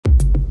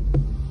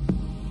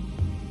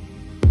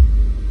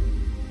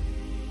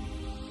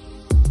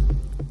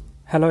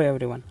Hello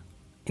everyone.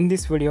 In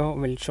this video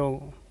we'll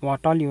show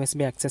what all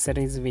USB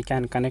accessories we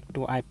can connect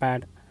to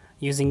iPad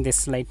using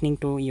this Lightning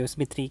to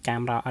USB 3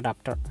 camera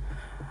adapter.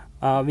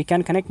 We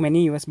can connect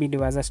many USB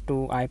devices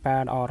to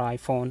iPad or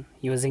iPhone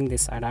using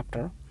this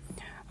adapter.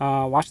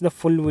 Watch the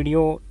full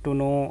video to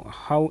know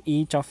how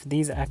each of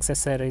these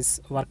accessories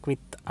work with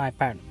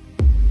iPad.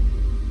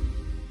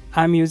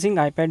 I'm using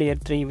iPad Air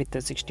 3 with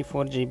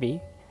 64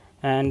 GB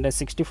and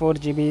 64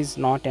 GB is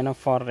not enough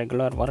for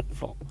regular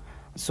workflow.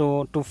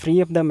 So to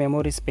free up the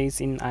memory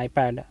space in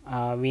iPad,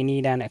 we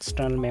need an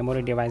external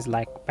memory device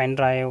like pen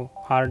drive,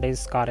 hard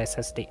disk or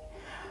SSD.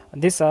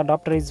 This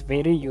adapter is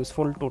very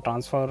useful to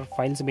transfer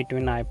files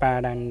between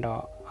iPad and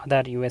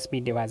other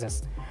USB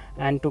devices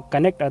and to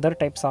connect other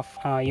types of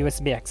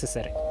USB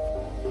accessory.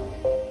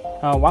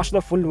 Watch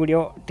the full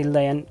video till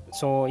the end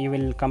so you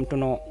will come to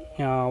know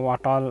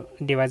what all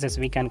devices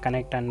we can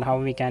connect and how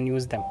we can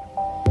use them.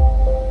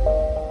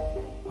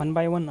 One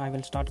by one I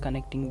will start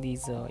connecting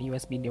these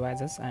USB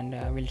devices and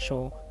I will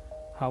show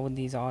how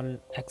these all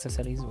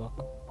accessories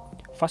work.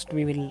 First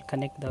we will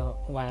connect the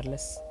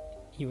wireless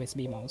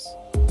USB mouse.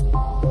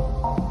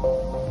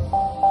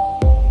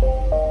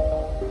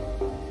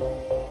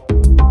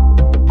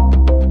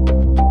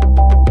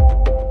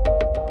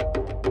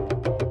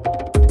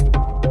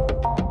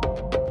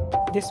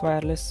 This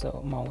wireless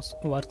mouse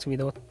works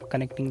without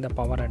connecting the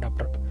power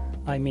adapter,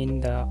 I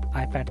mean the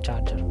iPad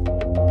charger.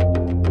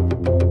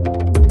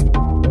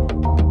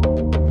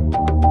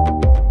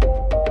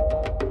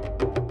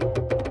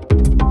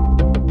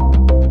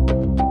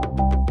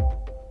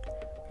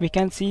 We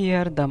can see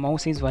here the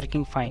mouse is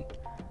working fine.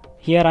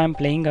 Here I am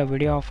playing a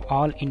video of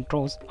all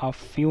intros of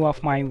few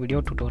of my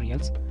video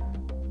tutorials.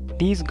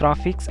 These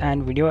graphics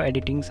and video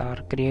editings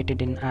are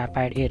created in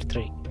iPad Air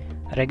 3.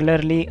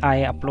 Regularly I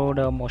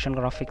upload motion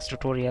graphics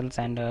tutorials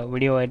and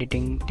video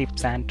editing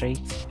tips and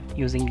tricks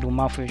using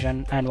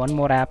Lumafusion and one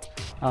more app,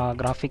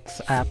 graphics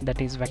app,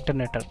 that is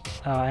VECTORNATOR,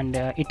 and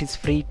it is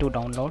free to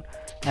download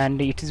and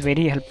it is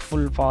very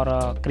helpful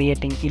for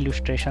creating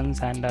illustrations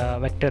and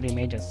vector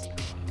images.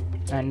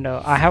 And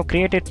I have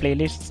created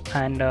playlists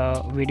and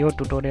video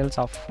tutorials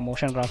of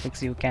motion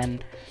graphics. You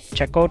can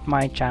check out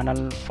my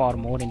channel for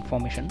more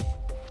information.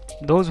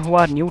 Those who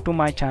are new to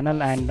my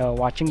channel and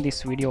watching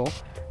this video,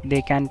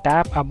 they can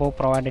tap above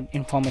provided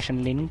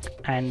information link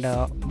and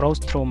browse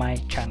through my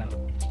channel.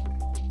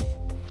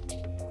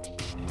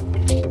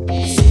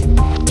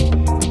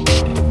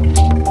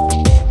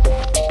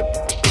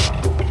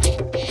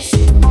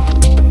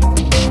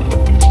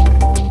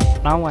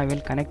 Now I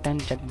will connect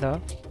and check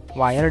the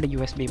wired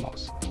USB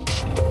mouse.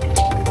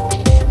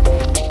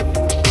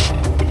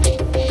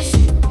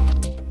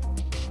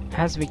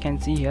 As we can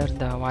see here,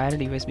 the wired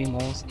USB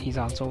mouse is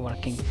also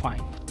working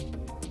fine.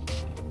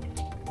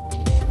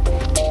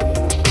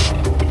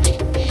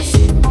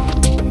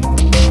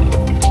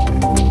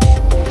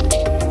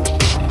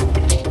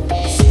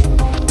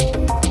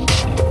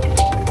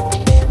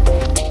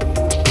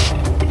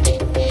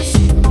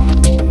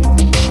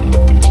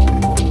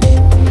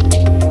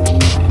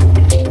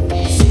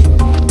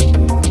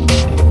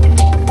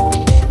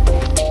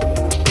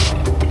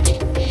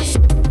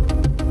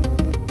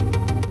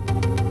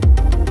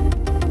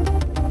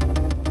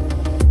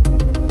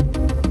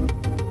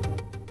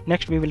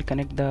 Next we will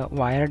connect the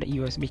wired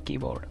USB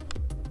keyboard.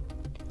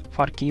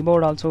 For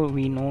keyboard also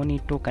we no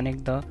need to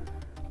connect the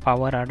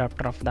power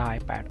adapter of the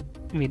iPad.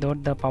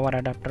 Without the power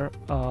adapter,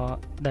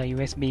 the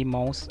USB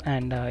mouse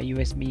and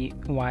USB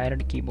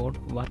wired keyboard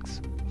works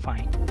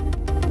fine.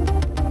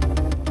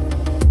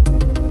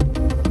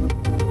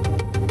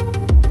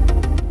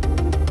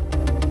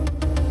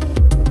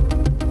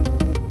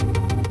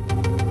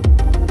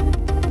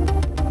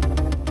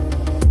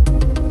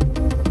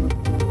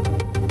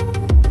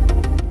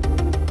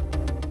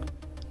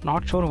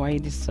 Not sure why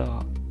this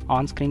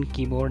on-screen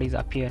keyboard is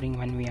appearing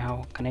when we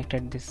have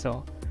connected this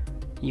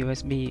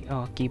USB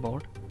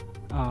keyboard.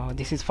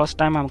 This is first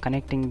time I'm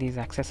connecting these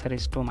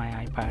accessories to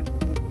my iPad.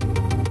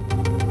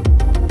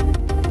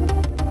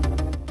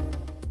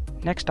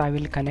 Next I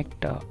will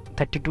connect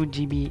 32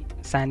 GB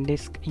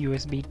SanDisk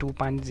USB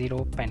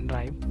 2.0 pen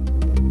drive.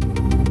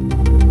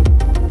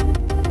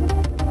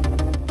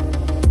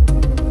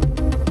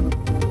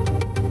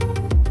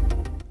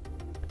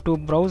 To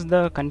browse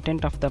the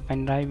content of the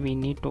pen drive, we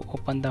need to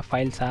open the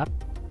Files app,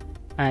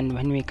 and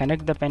when we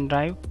connect the pen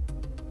drive,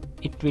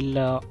 it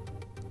will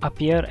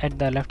appear at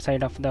the left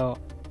side of the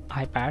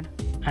iPad,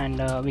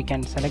 and we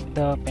can select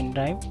the pen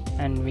drive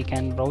and we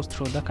can browse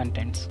through the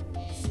contents.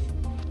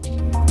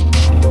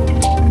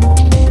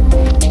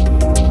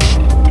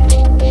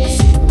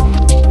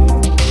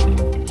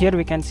 Here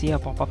we can see a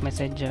pop-up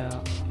message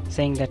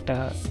saying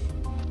that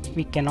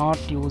we cannot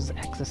use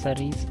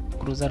accessories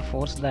Cruiser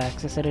Force. The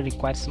accessory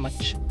requires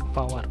much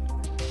power,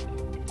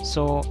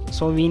 so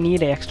we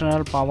need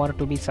external power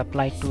to be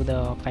supplied to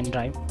the pen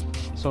drive.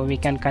 So we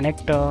can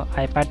connect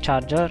iPad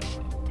charger,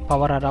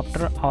 power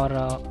adapter, or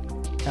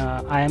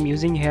I am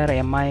using here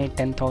MI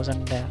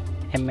 10000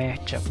 mAh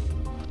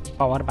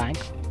power bank.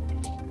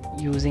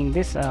 using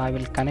this I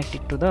will connect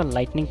it to the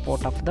lightning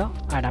port of the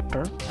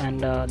adapter,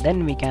 and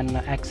then we can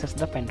access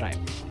the pen drive.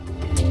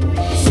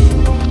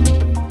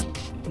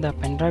 The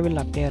pen drive will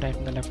appear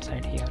at the left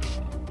side here.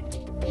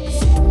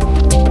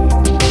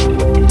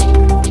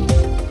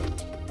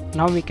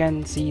 Now we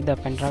can see the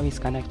pen drive is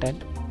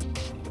connected.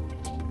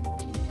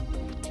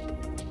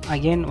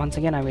 Once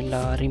again I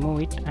will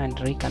remove it and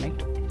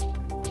reconnect.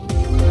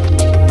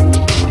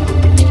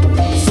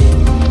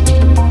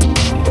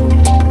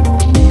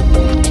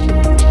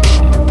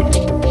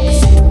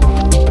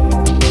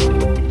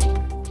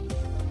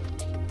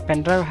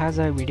 Pen drive has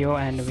a video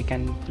and we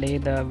can play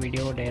the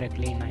video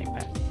directly in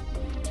iPad.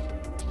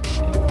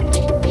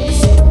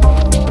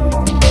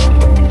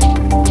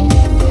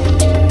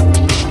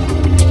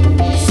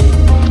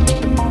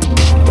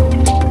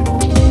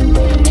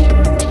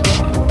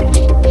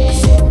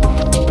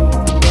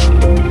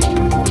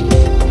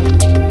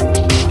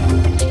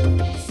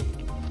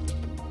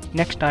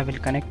 Next I will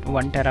connect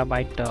 1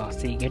 TB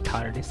Seagate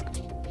hard disk.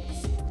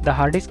 The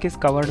hard disk is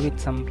covered with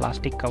some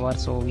plastic cover,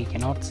 so we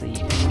cannot see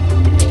it.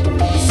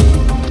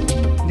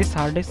 This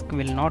hard disk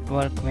will not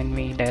work when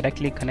we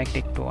directly connect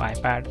it to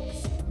iPad,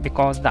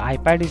 because the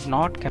iPad is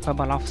not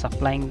capable of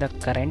supplying the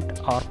current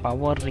or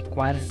power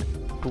required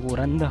to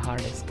run the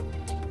hard disk.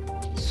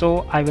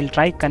 So I will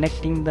try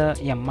connecting the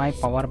MI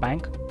power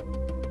bank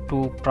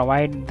to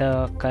provide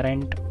the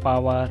current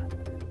power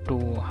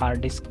to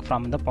hard disk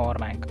from the power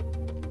bank.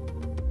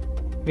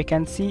 We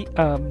can see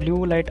a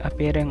blue light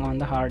appearing on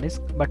the hard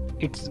disk, but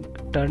it's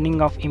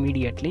turning off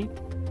immediately.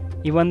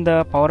 Even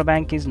the power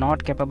bank is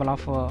not capable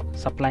of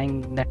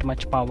supplying that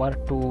much power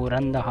to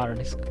run the hard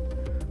disk.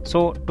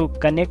 So to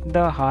connect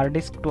the hard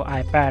disk to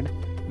iPad,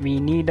 we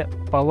need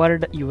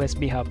powered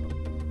USB hub.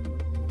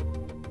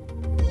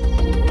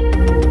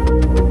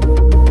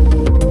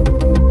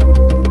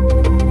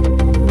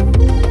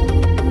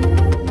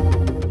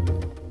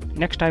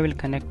 Next I will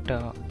connect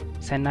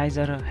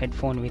Sennheiser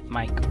headphone with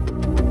mic.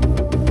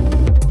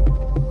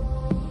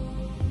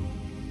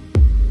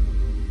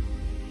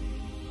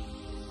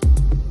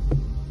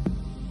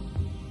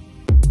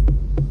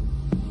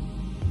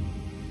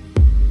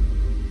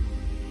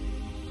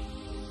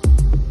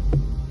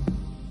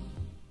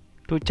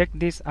 To check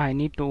this, I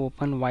need to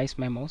open voice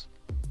memos,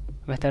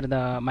 whether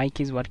the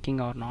mic is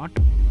working or not.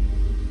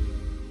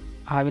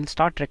 I will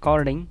start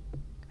recording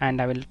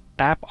and I will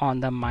tap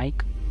on the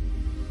mic.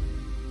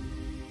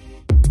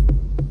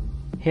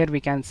 Here we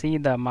can see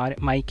the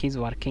mic is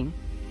working.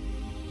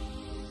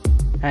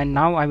 And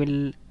now I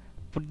will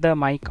put the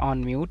mic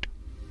on mute.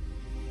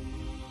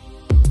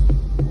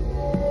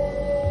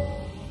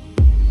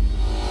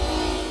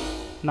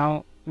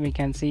 Now we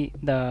can see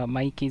the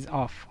mic is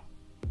off.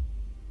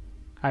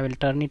 I will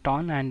turn it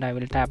on and I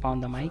will tap on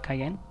the mic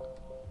again.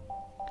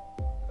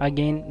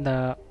 Again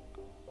the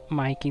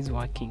mic is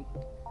working.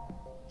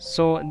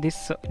 So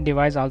this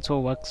device also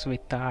works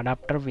with the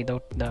adapter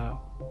without the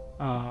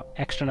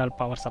external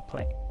power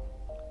supply.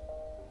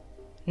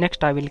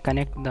 Next I will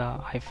connect the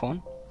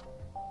iPhone.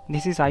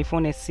 This is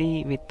iPhone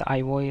SE with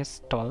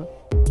iOS 12.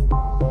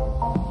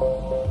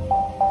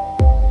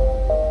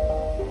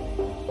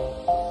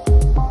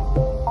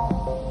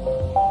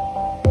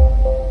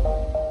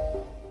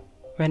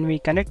 When we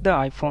connect the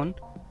iPhone,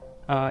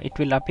 it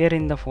will appear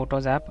in the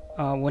Photos app.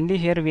 Only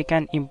here we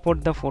can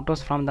import the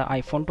photos from the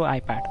iPhone to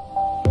iPad.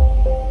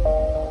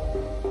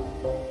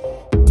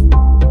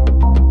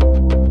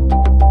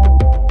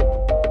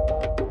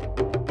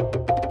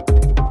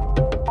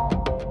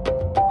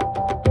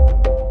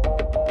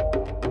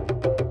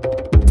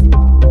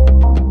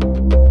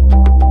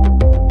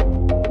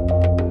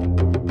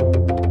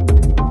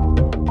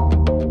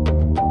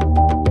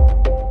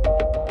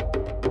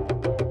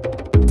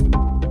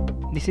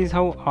 This is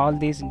how all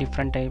these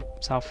different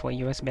types of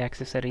USB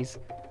accessories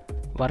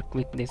work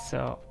with this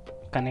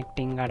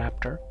connecting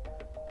adapter.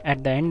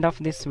 At the end of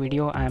this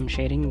video I am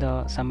sharing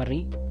the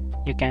summary.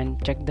 You can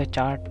check the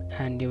chart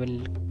and you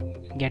will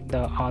get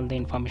all the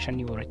information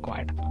you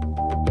required.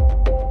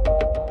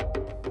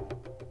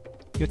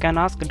 You can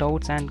ask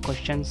doubts and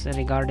questions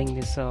regarding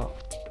this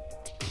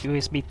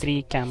USB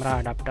 3 camera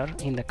adapter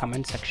in the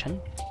comment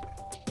section.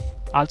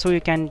 Also you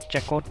can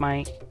check out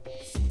my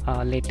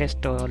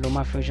latest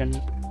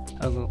Lumafusion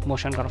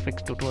motion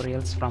graphics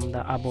tutorials from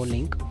the above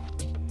link.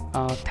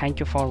 Thank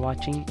you for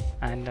watching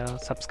and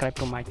subscribe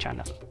to my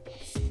channel.